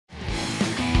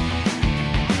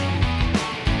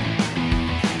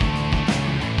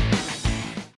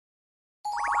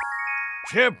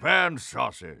chip and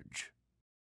sausage.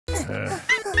 Look,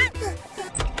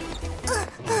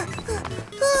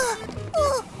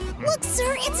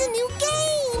 sir, it's a new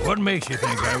game! What makes you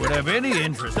think I would have any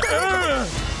interest?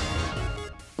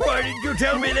 Why didn't you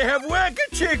tell me they have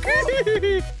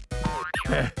whack-a-chicken?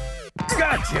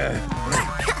 Gotcha!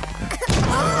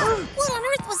 What on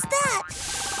earth was that?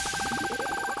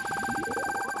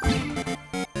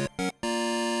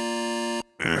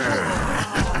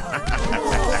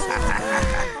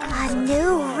 A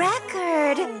new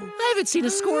record! I haven't seen a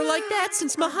score like that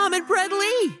since Muhammad Bread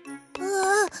Lee.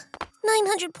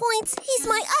 900 points. He's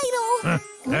my idol.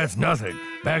 That's nothing.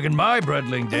 Back in my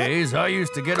breadling days, I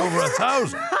used to get over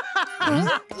 1,000.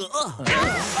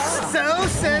 So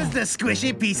says the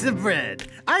squishy piece of bread.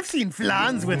 I've seen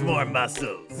flans with more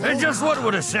muscles. And just what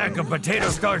would a sack of potato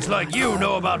starch like you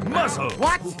know about muscle?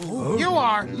 What? You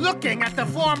are looking at the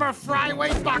former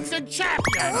flyweight boxing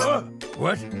champion.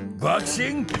 What?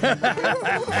 Boxing?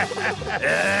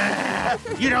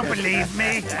 You don't believe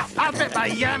me? I'll bet my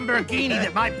Lamborghini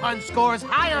that my punch scores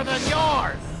higher than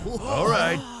yours. All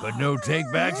right, but no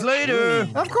take-backs later.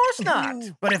 Of course not.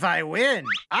 But if I win,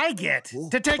 I get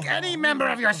to take any member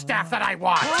of your staff that I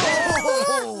want.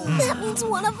 That means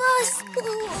one of us.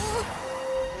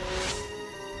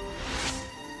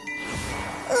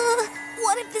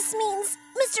 What if this means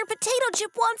Mr. Potato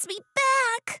Chip wants me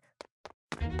back?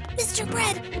 Mr.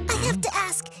 Bread, I have to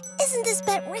ask, isn't this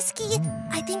bet risky?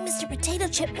 I think Mr. Potato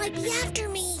Chip might be after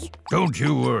me. Don't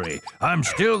you worry. I'm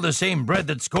still the same bread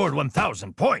that scored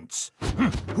 1,000 points.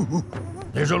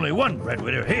 There's only one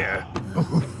breadwinner here.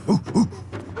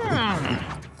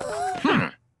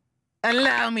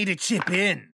 Allow me to chip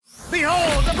in.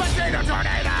 Behold the potato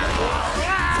tornado!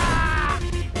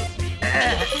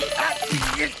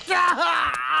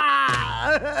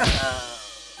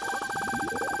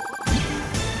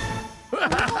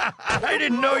 I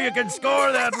didn't know you could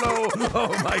score that low. Oh,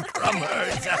 my crumb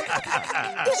hurts.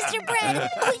 Mr. Bread,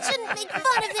 we shouldn't make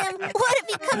fun of him. What if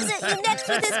he comes at you next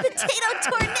with his potato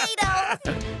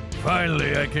tornado?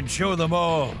 Finally, I can show them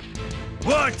all.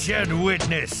 Watch and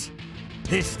witness.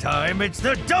 This time, it's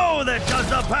the dough that does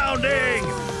the pounding.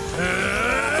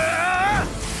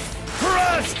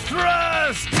 Thrust!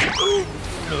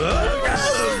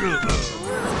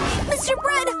 Mr.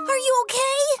 Bread, are you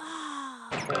okay?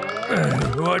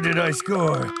 What did I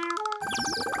score?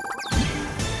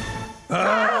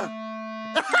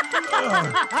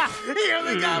 He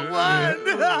only got one.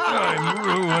 I'm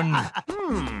ruined.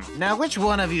 Now, which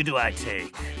one of you do I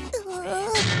take?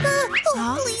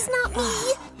 Please, not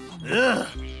me. Ugh,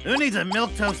 who needs a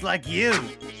milquetoast like you?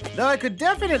 Though I could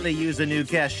definitely use a new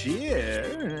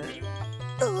cashier.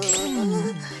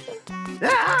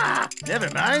 Never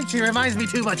mind. She reminds me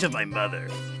too much of my mother.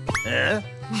 Huh?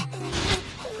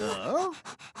 Oh?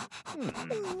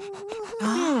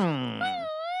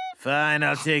 Fine,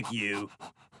 I'll take you.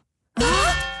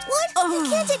 What? You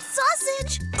can't take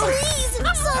sausage. Please,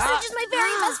 sausage is my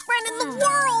very best friend in the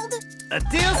world. A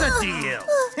deal's a deal.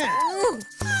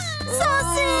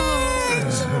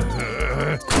 Sausage!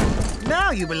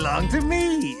 Now you belong to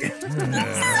me.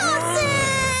 Sausage!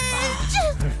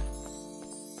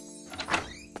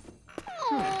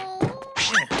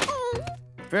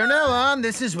 From now on,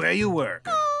 this is where you work.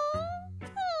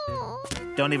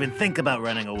 Don't even think about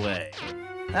running away.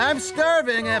 I'm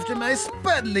starving after my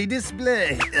spuddly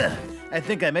display. I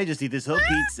think I may just eat this whole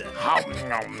pizza.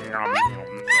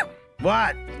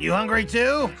 What? You hungry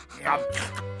too?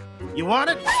 You want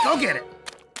it? Go get it.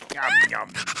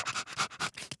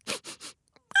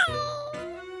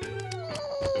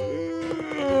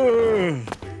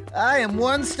 I am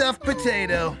one stuffed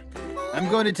potato. I'm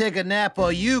going to take a nap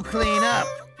while you clean up.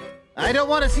 I don't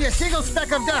want to see a single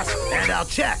speck of dust, and I'll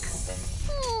check.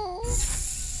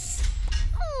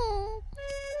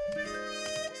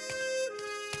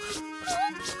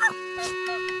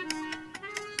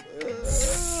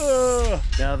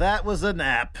 Now that was a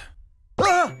nap.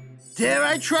 Dare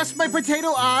I trust my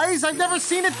potato eyes? I've never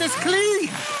seen it this clean.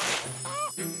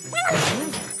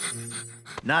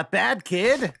 Not bad,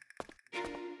 kid.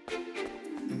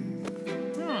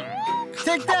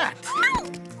 Take that.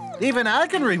 Even I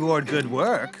can reward good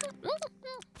work.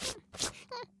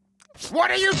 What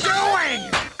are you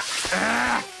doing?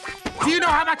 Do you know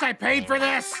how much I paid for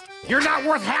this? You're not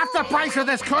worth half the price of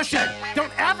this cushion.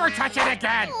 Don't ever touch it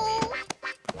again.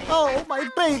 Oh, my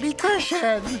baby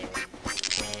cushion.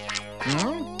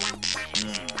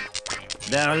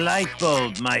 Thou light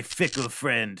bulb, my fickle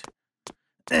friend.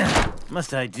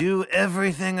 Must I do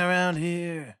everything around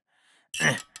here?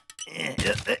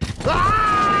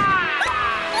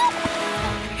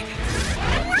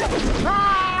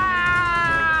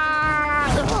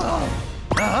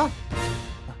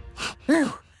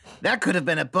 That could have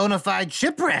been a bona fide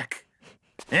shipwreck.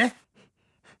 Eh?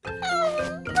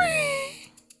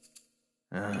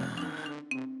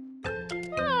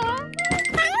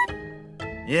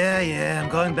 Yeah, I'm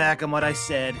going back on what I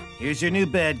said. Here's your new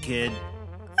bed, kid.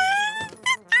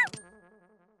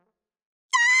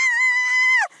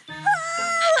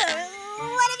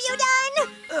 What have you done?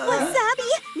 Wasabi?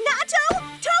 Nacho?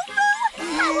 Tofu?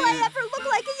 How will I ever look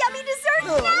like a yummy dessert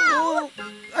now?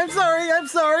 I'm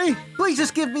sorry. Please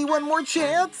just give me one more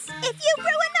chance. If you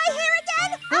ruin my hair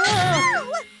again,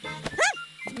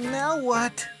 I'll... Now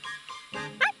what?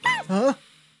 Huh?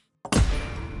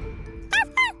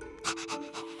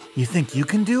 You think you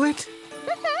can do it?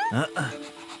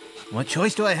 What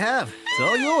choice do I have? It's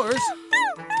all yours.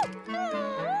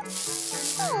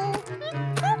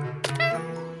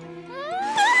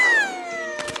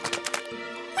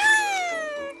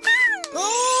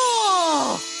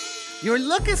 Oh! Your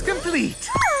look is complete.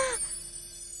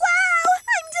 Wow,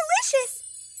 I'm delicious.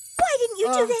 Why didn't you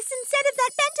do this instead of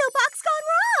that bento box gone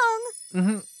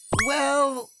wrong?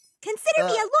 Well... Consider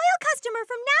me a loyal customer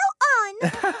from now on.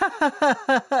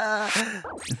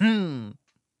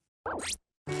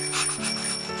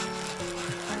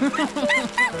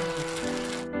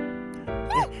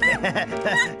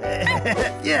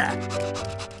 Yeah.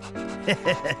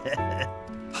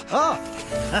 Oh.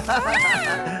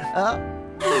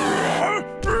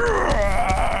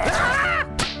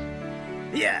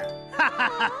 Yeah.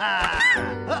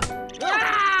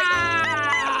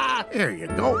 There you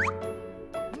go.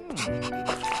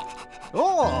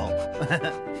 Oh!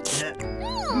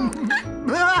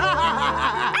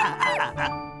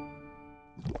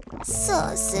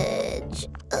 Sausage.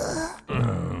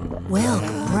 Wilk,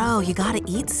 bro, you gotta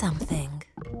eat something.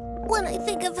 When I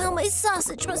think of how my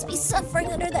sausage must be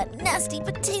suffering under that nasty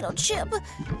potato chip,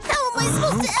 how am I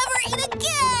supposed to ever eat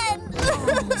again?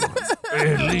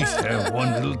 At least have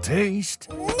one little taste.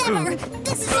 Never!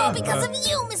 This is all because of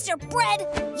you, Mr. Bread!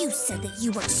 You said that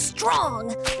you were strong!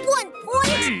 1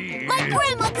 point! My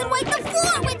grandma could wipe the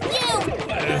floor with you!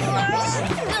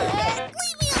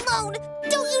 Leave me alone!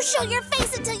 Don't you show your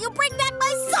face until you bring back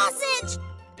my sausage!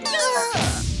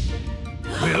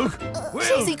 Wilk?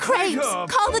 Cheesy crepes!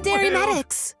 Call the dairy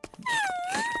medics!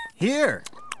 Here.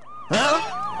 Huh?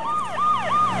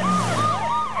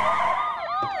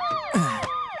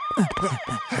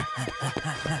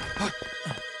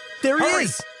 There he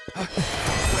is!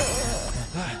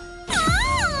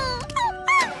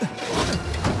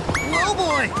 Oh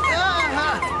boy!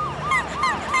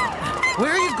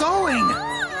 Where are you going?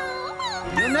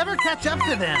 You'll never catch up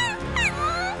to them.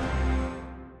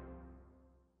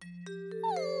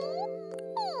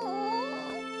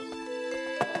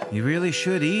 You really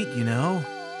should eat, you know.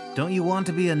 Don't you want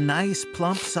to be a nice,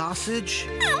 plump sausage?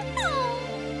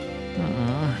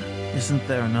 Isn't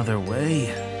there another way?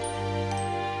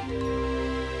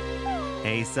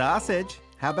 Hey, sausage.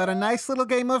 How about a nice little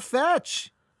game of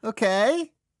fetch?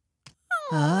 Okay?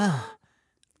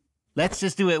 Let's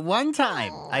just do it one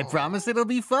time. I promise it'll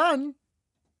be fun.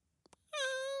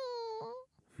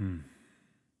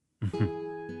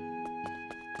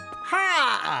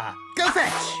 Ha! Go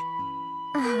fetch!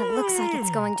 Looks like it's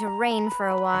going to rain for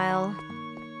a while.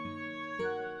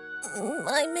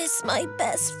 I miss my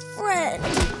best friend.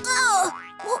 Oh,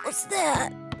 what was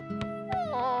that?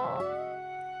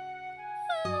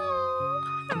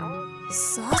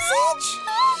 Sausage?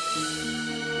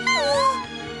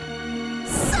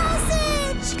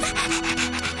 Sausage!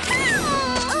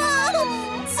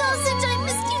 Oh, Sausage, I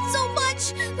missed you so much.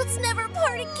 Let's never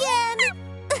part again.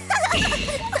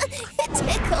 It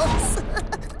tickles.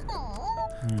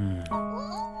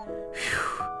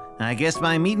 I guess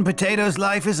my meat and potatoes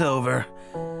life is over.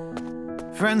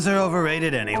 Friends are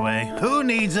overrated anyway. Who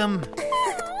needs them?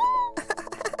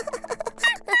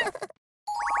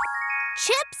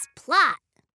 Chip's plot.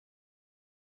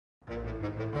 No!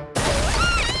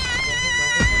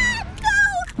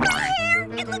 My hair!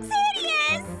 It looks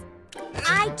hideous!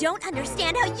 I don't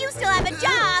understand how you still have a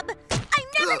job! I'm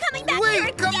never coming back here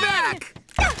again! Come back!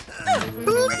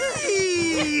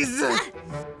 Please!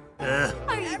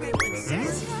 Everyone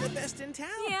says he's the best in town.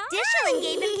 Dishlin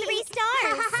gave him 3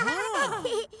 stars.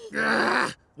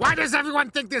 Why does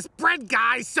everyone think this bread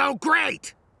guy's so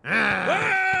great?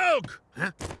 Wilk!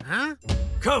 Huh?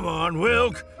 Come on,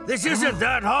 Wilk. This isn't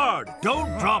that hard.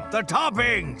 Don't drop the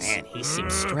toppings. Man, he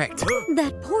seems strict.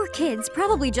 That poor kid's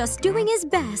probably just doing his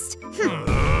best.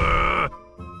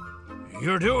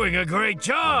 You're doing a great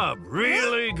job.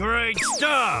 Really great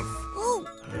stuff.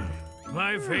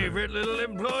 My favorite little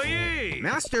employee.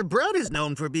 Master Bread is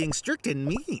known for being strict and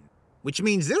mean, which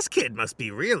means this kid must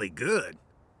be really good.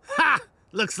 Ha!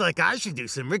 Looks like I should do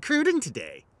some recruiting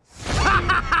today.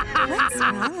 What's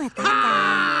wrong with that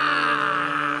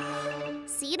guy?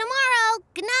 See you tomorrow.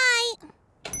 Good night.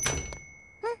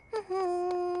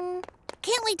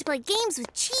 Can't wait to play games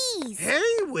with cheese. Hey,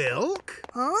 Wilk.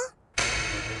 Huh?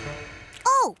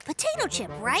 Oh, Potato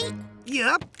Chip, right?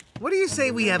 Yup. What do you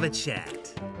say we have a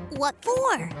chat? What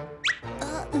for?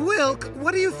 Wilk,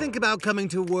 what do you think about coming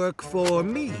to work for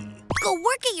me? Go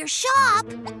work at your shop?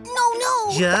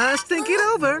 No. Just think it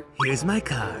over. Here's my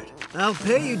card. I'll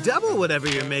pay you double whatever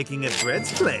you're making at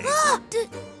Bread's place.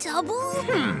 Double?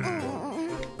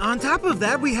 On top of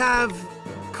that, we have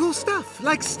cool stuff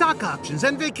like stock options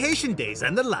and vacation days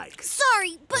and the like.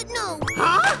 Sorry, but no.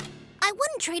 Huh? I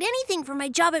wouldn't trade anything for my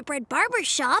job at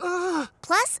BreadBarbershop.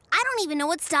 Plus, I don't even know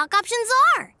what stock options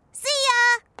are. See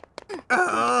ya!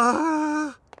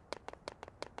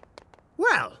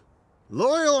 Well,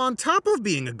 loyal on top of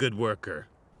being a good worker.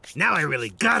 Now I really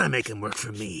gotta make him work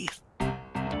for me.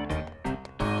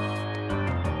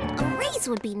 A raise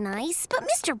would be nice, but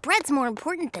Mr. Bread's more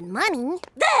important than money.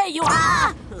 There you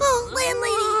are! Oh,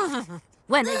 landlady!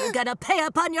 When are you gonna pay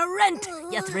up on your rent?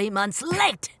 You're 3 months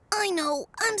late. I know.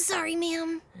 I'm sorry,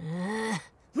 ma'am.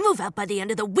 Move out by the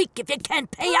end of the week if you can't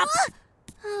pay up.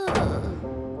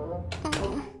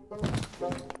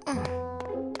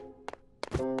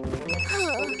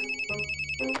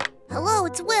 Hello,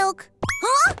 it's Wilk.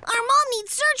 Huh? Our mom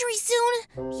needs surgery soon.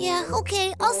 Yeah,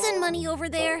 okay, I'll send money over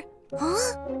there.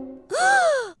 Huh?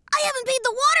 I haven't paid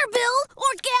the water bill,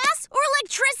 or gas, or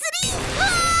electricity.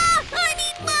 I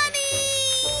need money!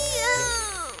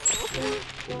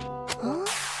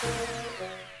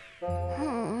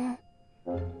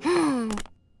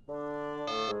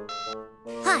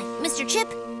 Hi, Mr. Chip?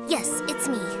 Yes, it's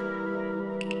me.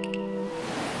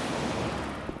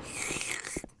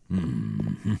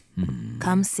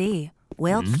 Come see.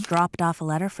 Wilk dropped off a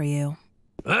letter for you.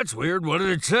 That's weird. What did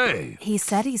it say? He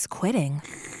said he's quitting.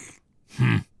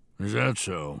 Is that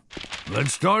so?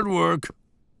 Let's start work.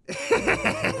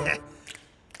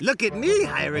 Look at me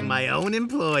hiring my own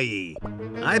employee.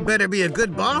 I better be a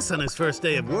good boss on his first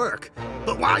day of work.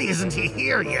 But why isn't he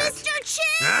here yet? Mr.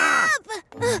 Chip!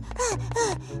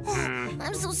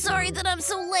 I'm so sorry that I'm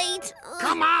so late.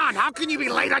 Come on, how can you be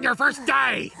late on your first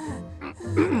day?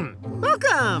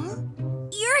 Welcome.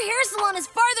 Your hair salon is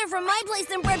farther from my place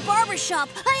than BreadBarbershop.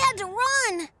 I had to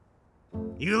run.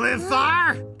 You live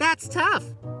far? That's tough.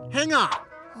 Hang on.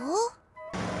 Huh?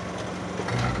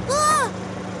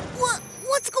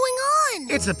 What's going on?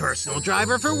 It's a personal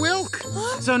driver for Wilk.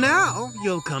 So now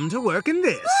you'll come to work in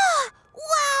this.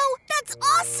 Wow, that's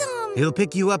awesome. He'll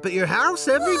pick you up at your house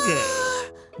every day.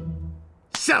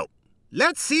 So,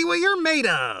 let's see what you're made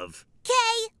of.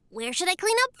 Okay, where should I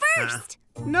clean up first?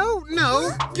 No,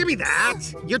 give me that.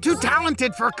 You're too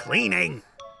talented for cleaning.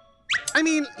 I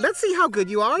mean, let's see how good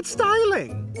you are at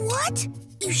styling. What?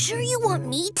 You sure you want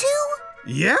me to?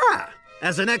 Yeah.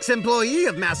 As an ex-employee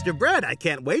of Master Bread, I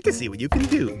can't wait to see what you can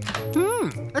do.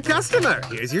 A customer.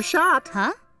 Here's your shot.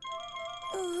 Huh?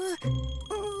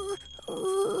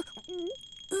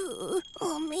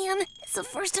 Oh, man. It's the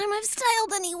first time I've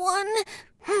styled anyone.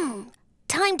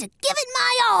 Time to give it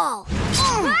my all.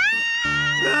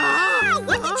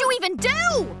 What did you even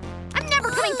do? I'm never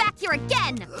coming back here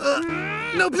again.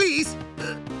 No, please.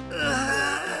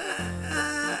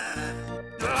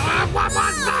 What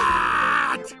was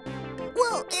that?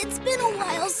 Well, it's been a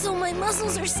while, so my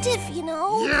muscles are stiff, you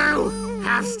know. You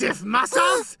have stiff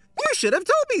muscles? You should have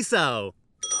told me so.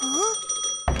 Huh?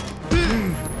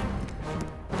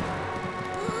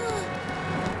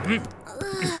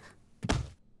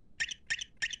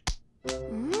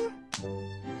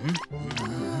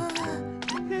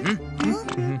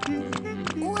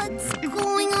 What's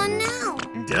going on now?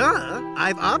 Duh.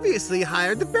 I've obviously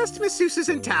hired the best masseuses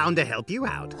in town to help you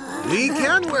out. We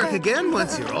can work again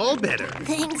once you're all better.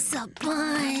 Thanks a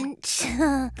bunch.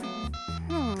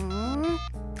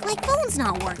 My phone's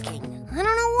not working. I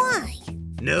don't know why.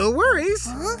 No worries.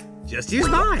 Huh? Just use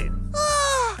mine.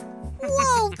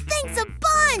 Whoa, thanks a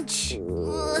bunch.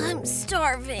 I'm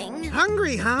starving.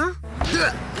 Hungry, huh?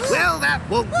 Well, that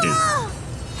won't do.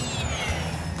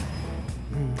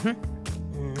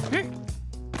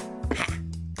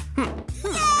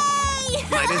 Yay!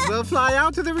 Might as well fly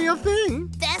out to the real thing.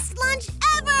 Best lunch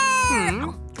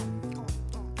ever!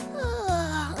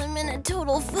 I'm in a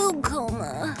total food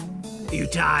coma. You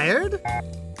tired?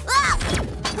 Ah!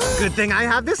 Good thing I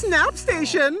have this nap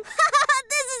station.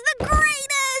 This is the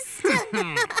greatest!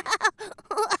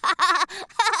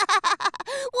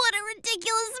 What a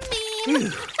ridiculous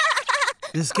meme!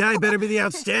 This guy better be the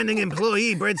outstanding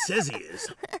employee Bread says he is.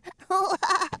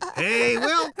 Hey,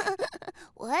 Wilk.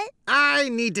 What? I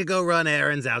need to go run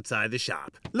errands outside the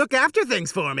shop. Look after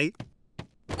things for me.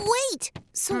 Wait!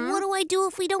 So what do I do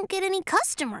if we don't get any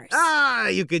customers?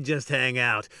 You could just hang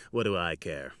out. What do I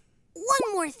care?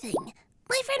 One more thing.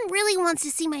 My friend really wants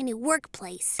to see my new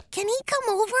workplace. Can he come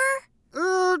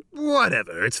over?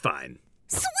 Whatever. It's fine.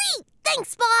 Sweet!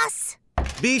 Thanks, boss!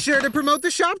 Be sure to promote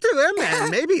the shop to him and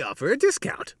maybe offer a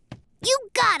discount. You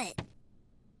got it!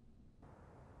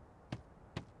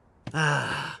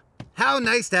 How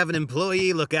nice to have an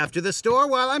employee look after the store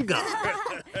while I'm gone.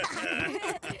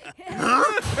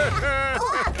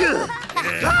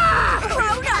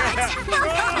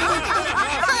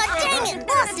 Dang it,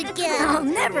 lost again! I'll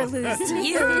never lose to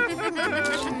you.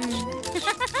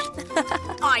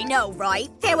 I know, right?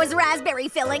 There was raspberry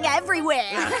filling everywhere.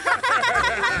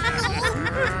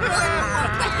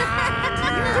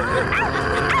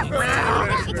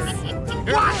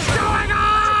 What's going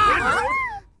on?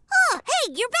 Oh,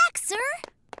 hey, you're back, sir!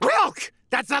 Wilk!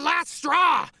 That's the last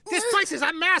straw! This place is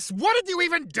a mess! What did you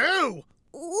even do?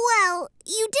 Well,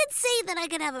 you did say that I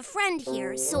could have a friend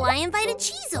here, so I invited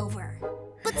Cheese over.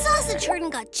 But Sausage heard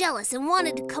and got jealous and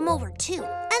wanted to come over too.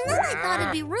 And then I thought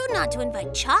it'd be rude not to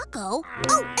invite Choco.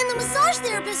 Oh, and the massage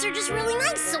therapists are just really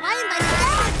nice, so I invited them.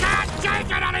 I can't take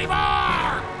it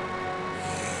anymore!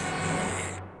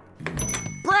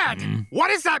 Bread,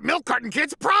 what is that milk carton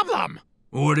kid's problem?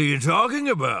 What are you talking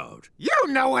about? You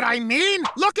know what I mean!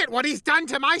 Look at what he's done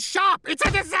to my shop! It's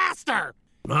a disaster!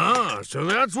 Ah, so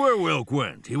that's where Wilk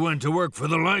went. He went to work for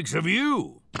the likes of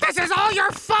you. This is all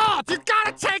your fault! You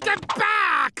gotta take him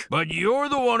back! But you're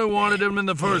the one who wanted him in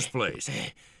the first place.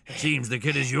 Seems the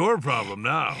kid is your problem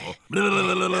now.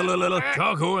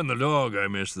 Choco and the dog I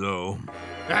miss, though.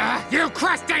 You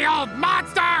crusty old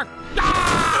monster!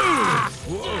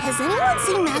 Has anyone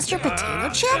seen Master Potato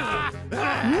Chip?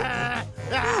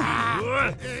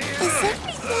 Is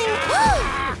everything...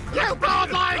 You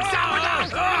bald lying sourdough!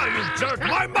 You jerk!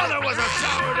 My mother was a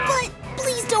sourdough! But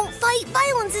please don't fight.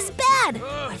 Violence is bad.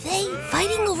 Are they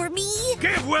fighting over me?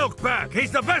 Give Wilk back!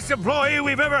 He's the best employee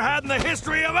we've ever had in the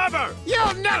history of ever!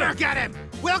 You'll never get him!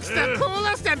 Wilk's the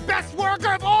coolest and best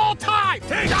worker of all time!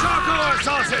 Take Choco or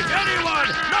Sausage! Anyone!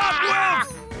 Not Wilk!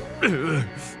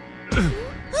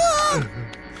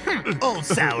 Old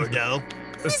sourdough.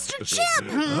 Mr. Chip!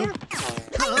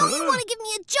 I know you want to give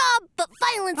me a job, but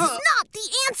violence is not the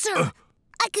answer.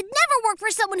 I could never work for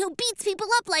someone who beats people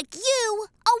up like you.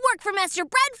 I'll work for Master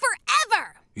Bread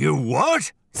forever. You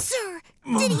what? Sir,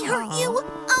 did he hurt you?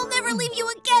 I'll never leave you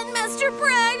again, Master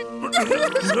Bread.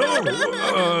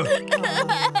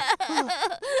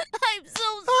 I'm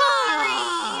so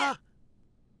sorry.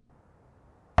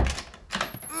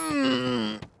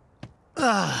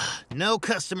 No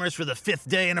customers for the 5th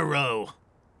day in a row.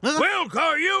 Wilk,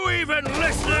 are you even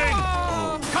listening?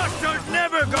 Custard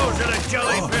never goes in a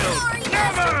jelly pill. Sorry,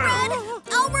 Never! Master Bread.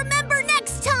 I'll remember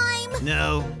next time.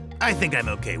 No, I think I'm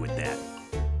okay with that.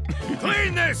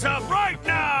 Clean this up right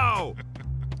now!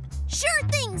 Sure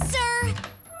thing, sir.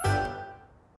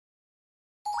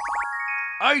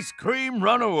 Ice cream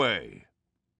runaway.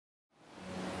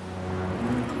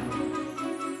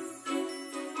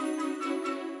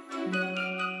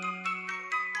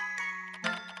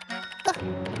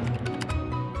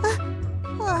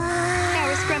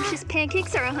 Our scrumptious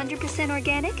pancakes are 100%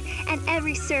 organic, and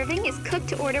every serving is cooked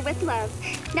to order with love.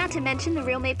 Not to mention the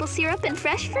real maple syrup and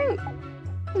fresh fruit.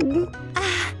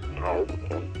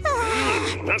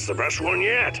 That's the best one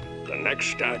yet. The next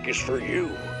stack is for you.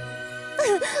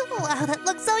 Wow, that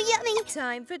looks so yummy.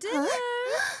 Time for dinner.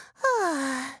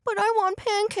 But I want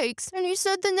pancakes, and he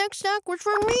said the next stack was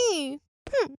for me.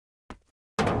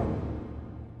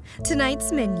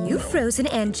 Tonight's menu, frozen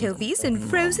anchovies and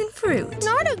frozen fruit.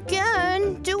 Not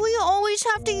again. Do we always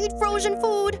have to eat frozen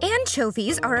food?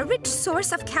 Anchovies are a rich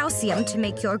source of calcium to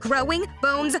make your growing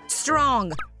bones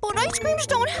strong. But ice creams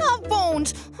don't have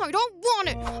bones. I don't want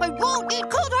it. I won't eat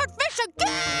cold hard fish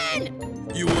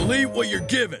again. You will eat what you're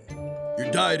given.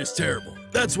 Your diet is terrible.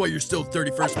 That's why you're still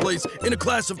 31st place in a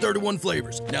class of 31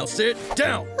 flavors. Now sit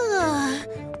down.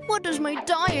 What does my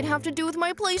diet have to do with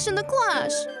my place in the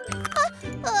class?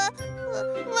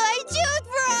 My tooth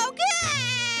broke.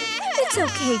 It's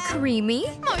okay, Creamy.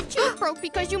 My tooth broke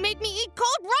because you make me eat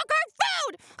cold, rock-hard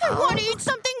food. I want to eat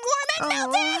something warm and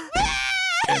melting.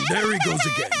 And there he goes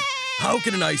again. How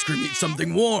can an ice cream eat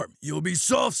something warm? You'll be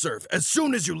soft serve as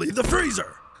soon as you leave the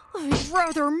freezer. I'd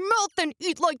rather melt than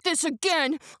eat like this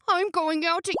again. I'm going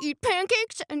out to eat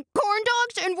pancakes and corn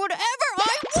dogs and whatever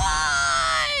I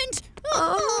want!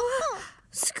 Oh,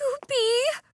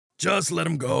 Scoopy. Just let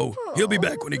him go. He'll be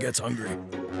back when he gets hungry.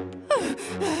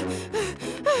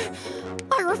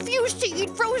 I refuse to eat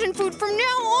frozen food from now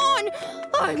on.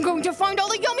 I'm going to find all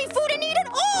the yummy food and eat it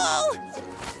all!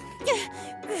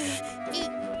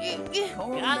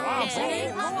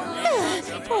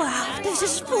 Wow, this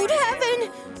is food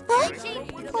heaven!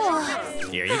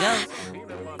 Here you go.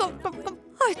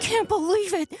 I can't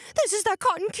believe it! This is that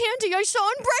cotton candy I saw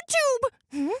in BreadTube!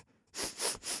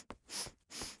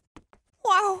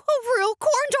 Wow, a real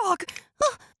corn dog!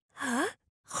 Huh?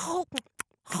 Oh, a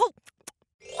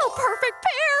perfect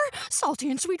pair!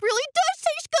 Salty and sweet really does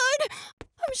taste good!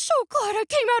 I'm so glad I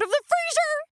came out of the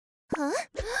freezer! Huh?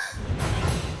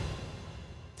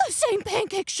 The same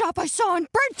pancake shop I saw on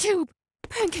BreadTube!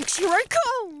 Pancakes, here I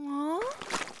come!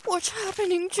 What's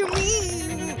happening to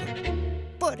me?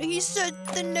 But he said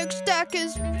the next stack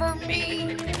is for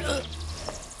me.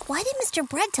 Why did Mr.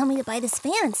 Bread tell me to buy this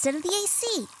fan instead of the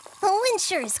AC? The wind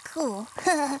sure is cool.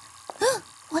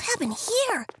 What happened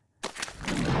here?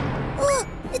 Oh,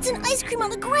 it's an ice cream on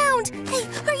the ground. Hey,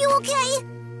 are you okay?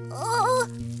 Oh,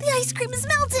 the ice cream is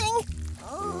melting.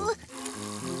 Oh,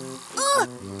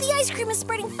 the ice cream is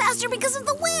spreading faster because of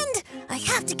the wind. I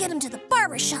have to get him to the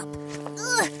barbershop.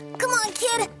 Come on,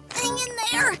 kid. Hang in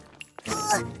there.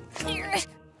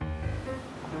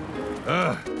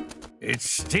 It's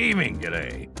steaming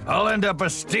today. I'll end up a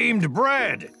steamed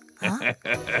bread. Huh?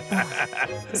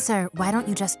 Sir, why don't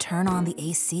you just turn on the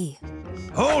AC?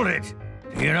 Hold it!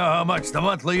 Do you know how much the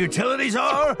monthly utilities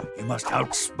are? You must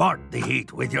outsmart the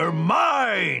heat with your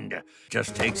mind.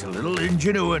 Just takes a little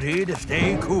ingenuity to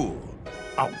stay cool.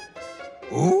 Oh.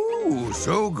 Ooh,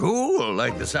 so cool,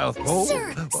 like the South Pole.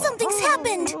 Sir, something's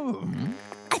happened.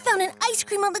 I found an ice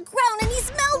cream on the ground and he's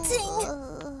melting.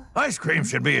 Ice cream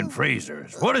should be in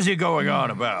freezers. What is he going on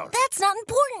about? That's not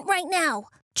important right now.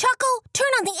 Choco,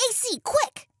 turn on the AC,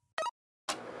 quick!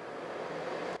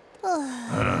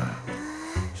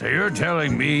 So you're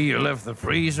telling me you left the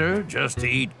freezer just to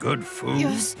eat good food?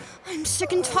 Yes, I'm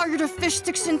sick and tired of fish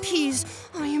sticks and peas.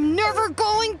 I am never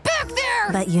going back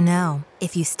there! But you know,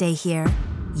 if you stay here,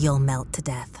 you'll melt to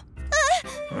death.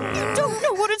 You don't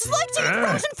know what it's like to eat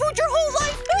frozen food your whole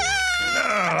life!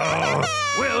 Oh,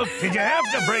 Will, did you have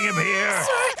to bring him here?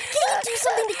 Sir, can you do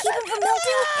something to keep him from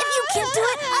melting? If you can't do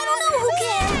it, I don't know who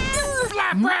can.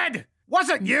 Flatbread!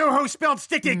 Wasn't you who spilled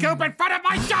sticky goop in front of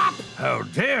my shop? How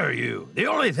dare you? The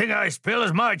only thing I spill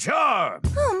is my charm.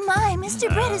 Oh my,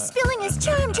 Mr. Bread is spilling his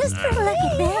charm just for look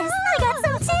at this. I got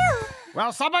some too.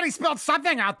 Well, somebody spilled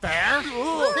something out there. The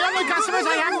only customers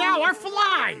I have now are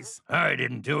flies. I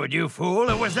didn't do it, you fool.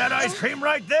 It was that ice cream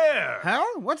right there. Huh?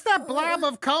 What's that blob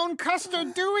of cone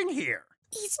custard doing here?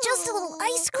 He's just a little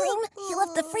ice cream. He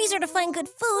left the freezer to find good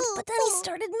food, but then he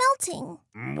started melting.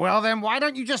 Well, then why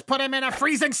don't you just put him in a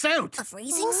freezing suit? A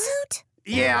freezing suit?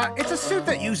 Yeah, it's a suit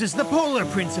that uses the polar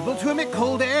principle to emit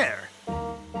cold air.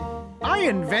 I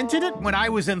invented it when I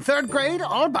was in 3rd grade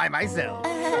all by myself.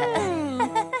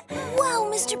 Wow,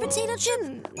 Mr. Potato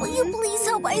Chip, will you please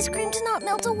help ice cream to not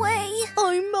melt away?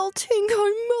 I'm melting.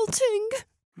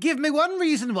 Give me one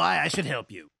reason why I should help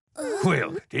you.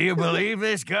 Will, do you believe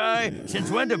this guy? Since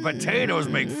when do potatoes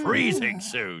make freezing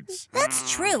suits?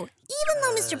 That's true. Even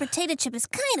though Mr. Potato Chip is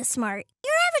kind of smart,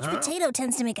 your average potato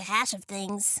tends to make a hash of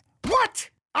things. What?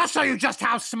 I'll show you just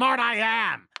how smart I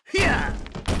am. Here.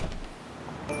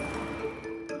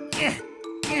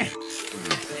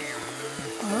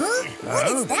 Huh? What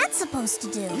is that supposed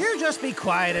to do? You just be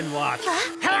quiet and watch.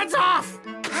 Hands off!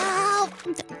 Ow!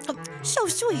 So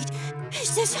sweet.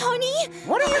 Is this honey?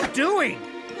 What are you doing?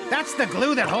 That's the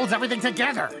glue that holds everything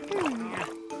together.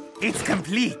 It's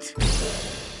complete.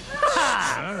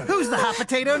 Ha! Who's the hot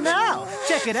potato now?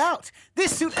 Check it out.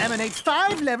 This suit emanates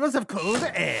 5 levels of cold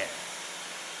air.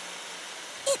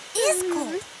 It is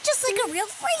cold, just like a real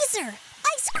freezer.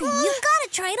 Ice cream, you've got to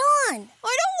try it on.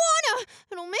 I don't wanna.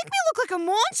 It'll make me look like a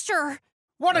monster.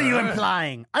 What are you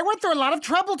implying? I went through a lot of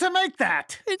trouble to make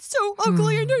that. It's so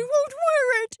ugly and I won't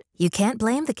wear it. You can't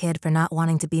blame the kid for not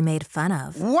wanting to be made fun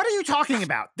of. What are you talking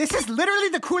about? This is literally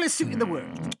the coolest suit in the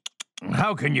world.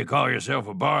 How can you call yourself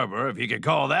a barber if you could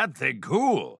call that thing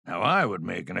cool? Now, I would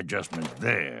make an adjustment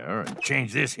there and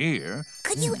change this here.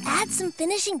 Could you add some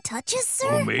finishing touches, sir?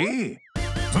 Oh, me?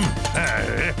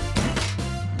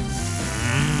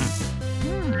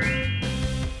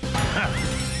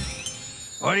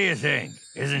 What do you think?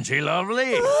 Isn't she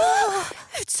lovely?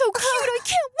 It's so cute, I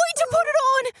can't wait to put it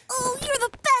on! Oh, you're the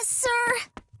best, sir!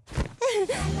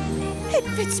 It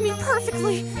fits me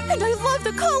perfectly, and I love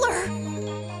the color!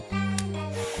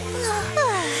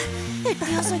 It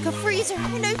feels like a freezer,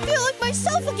 and I feel like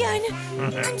myself again!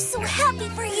 I'm so happy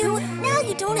for you! Now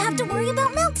you don't have to worry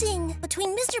about melting!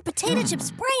 Between Mr. Potato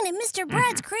Chip's brain and Mr.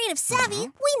 Brad's creative savvy,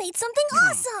 we made something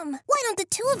awesome! Why don't the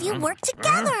two of you work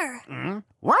together?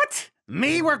 What?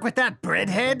 Me work with that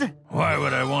breadhead? Why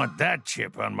would I want that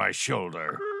chip on my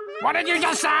shoulder? What did you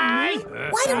just say?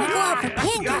 Why don't we go out for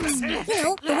pancakes? You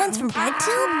know, the ones from Bread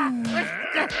Tube?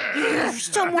 There's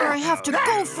somewhere I have to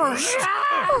go first.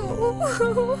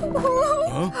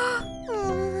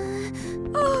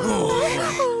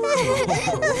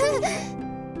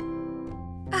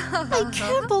 I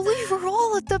can't believe we're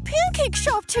all at the pancake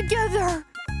shop together.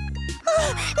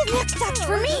 The next act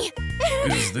for me.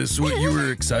 Is this what you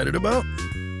were excited about?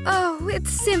 Oh, it's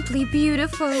simply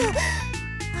beautiful.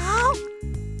 Oh,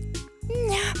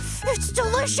 it's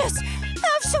delicious.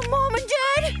 Have some, Mom and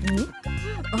Dad.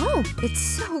 Oh, it's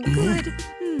so good.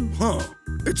 Huh.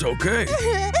 It's okay.